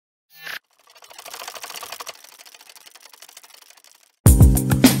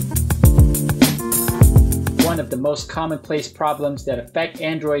the most commonplace problems that affect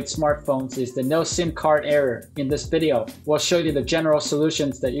Android smartphones is the no SIM card error. In this video, we'll show you the general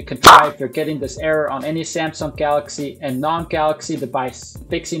solutions that you can try if you're getting this error on any Samsung Galaxy and non-Galaxy device.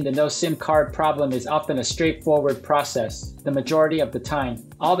 Fixing the no SIM card problem is often a straightforward process, the majority of the time.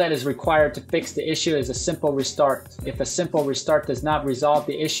 All that is required to fix the issue is a simple restart, if a simple restart does not resolve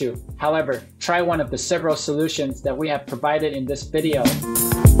the issue. However, try one of the several solutions that we have provided in this video.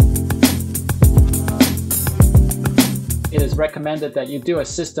 It is recommended that you do a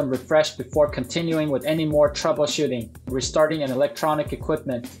system refresh before continuing with any more troubleshooting. Restarting an electronic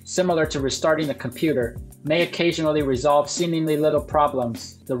equipment, similar to restarting a computer, may occasionally resolve seemingly little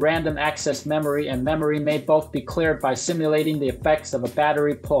problems. The random access memory and memory may both be cleared by simulating the effects of a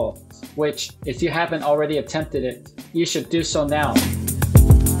battery pull, which, if you haven't already attempted it, you should do so now.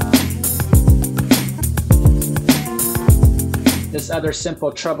 This other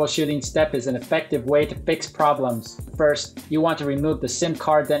simple troubleshooting step is an effective way to fix problems. First, you want to remove the SIM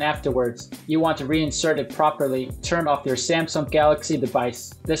card, then afterwards, you want to reinsert it properly. Turn off your Samsung Galaxy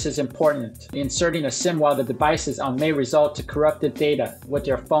device. This is important. Inserting a SIM while the device is on may result to corrupted data. With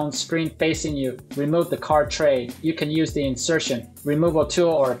your phone screen facing you, remove the card tray. You can use the insertion removal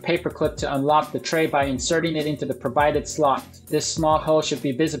tool or a paperclip to unlock the tray by inserting it into the provided slot. This small hole should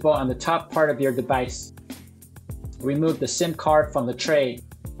be visible on the top part of your device. Remove the SIM card from the tray.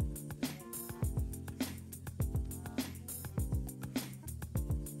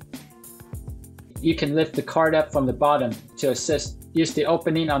 You can lift the card up from the bottom. To assist, use the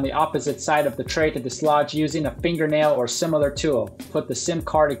opening on the opposite side of the tray to dislodge using a fingernail or similar tool. Put the SIM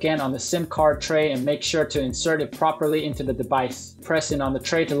card again on the SIM card tray and make sure to insert it properly into the device. Press in on the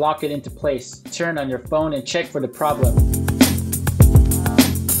tray to lock it into place. Turn on your phone and check for the problem.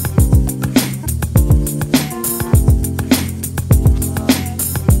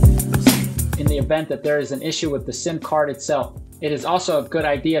 In the event that there is an issue with the SIM card itself, it is also a good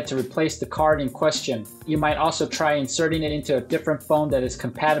idea to replace the card in question. You might also try inserting it into a different phone that is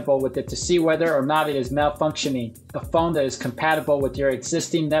compatible with it to see whether or not it is malfunctioning. A phone that is compatible with your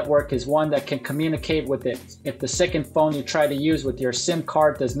existing network is one that can communicate with it. If the second phone you try to use with your SIM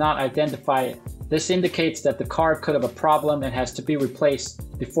card does not identify it, this indicates that the card could have a problem and has to be replaced.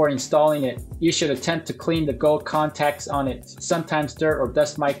 Before installing it, you should attempt to clean the gold contacts on it. Sometimes dirt or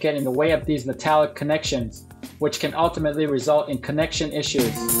dust might get in the way of these metallic connections, which can ultimately result in connection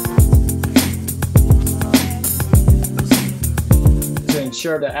issues. To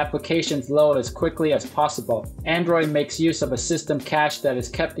ensure that applications load as quickly as possible, Android makes use of a system cache that is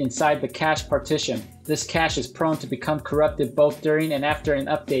kept inside the cache partition. This cache is prone to become corrupted both during and after an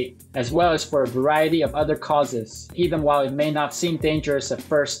update, as well as for a variety of other causes. Even while it may not seem dangerous at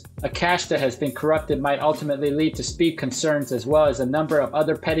first, a cache that has been corrupted might ultimately lead to speed concerns as well as a number of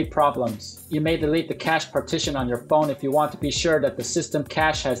other petty problems. You may delete the cache partition on your phone if you want to be sure that the system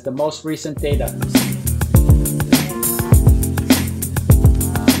cache has the most recent data.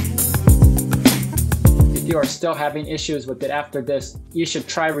 If you are still having issues with it after this, you should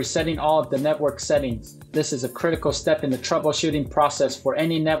try resetting all of the network settings. This is a critical step in the troubleshooting process for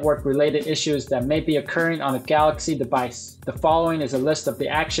any network-related issues that may be occurring on a Galaxy device. The following is a list of the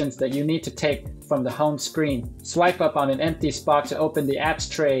actions that you need to take from the home screen. Swipe up on an empty spot to open the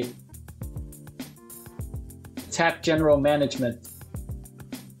apps tray. Tap General Management.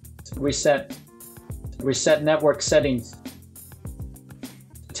 Reset. Reset network settings.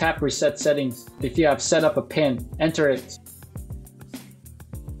 Tap Reset Settings. If you have set up a PIN, enter it.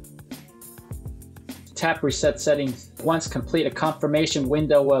 Tap Reset Settings. Once complete, a confirmation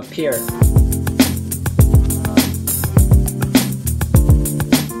window will appear.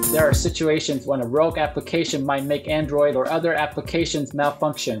 There are situations when a rogue application might make Android or other applications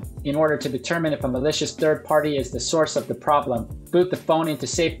malfunction. In order to determine if a malicious third party is the source of the problem, boot the phone into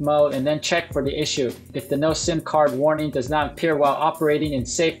safe mode and then check for the issue. If the no SIM card warning does not appear while operating in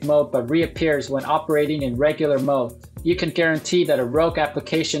safe mode but reappears when operating in regular mode, you can guarantee that a rogue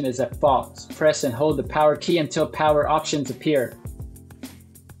application is at fault. Press and hold the power key until power options appear.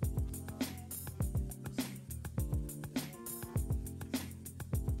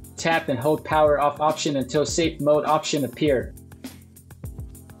 Tap and hold power off option until safe mode option appear.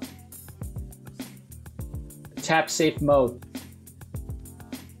 Tap safe mode.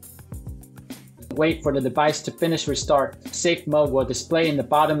 Wait for the device to finish restart. Safe mode will display in the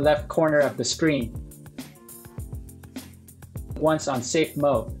bottom left corner of the screen. Once on safe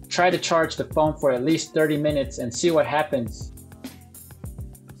mode, try to charge the phone for at least 30 minutes and see what happens.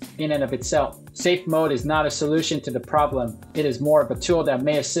 In and of itself, Safe mode is not a solution to the problem. It is more of a tool that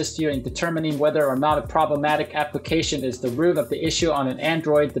may assist you in determining whether or not a problematic application is the root of the issue on an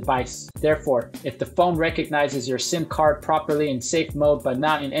Android device. Therefore, if the phone recognizes your SIM card properly in safe mode but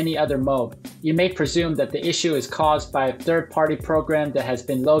not in any other mode, you may presume that the issue is caused by a third-party program that has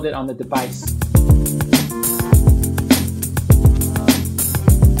been loaded on the device.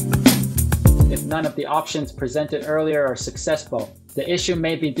 If none of the options presented earlier are successful, the issue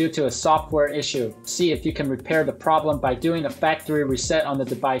may be due to a software issue. See if you can repair the problem by doing a factory reset on the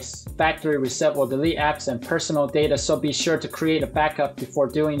device. Factory reset will delete apps and personal data, so be sure to create a backup before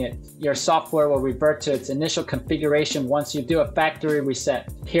doing it. Your software will revert to its initial configuration once you do a factory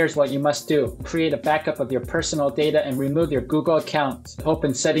reset. Here's what you must do. Create a backup of your personal data and remove your Google account.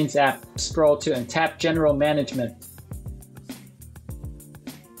 Open Settings app, scroll to and tap General Management.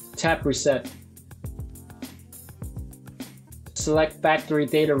 Tap Reset. Select Factory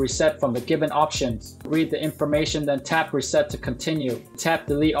Data Reset from the given options. Read the information, then tap Reset to continue. Tap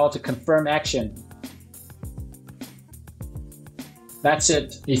Delete All to confirm action. That's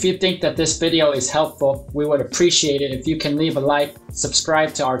it. If you think that this video is helpful, we would appreciate it if you can leave a like,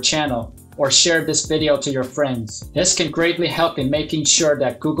 subscribe to our channel, or share this video to your friends. This can greatly help in making sure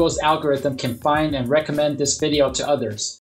that Google's algorithm can find and recommend this video to others.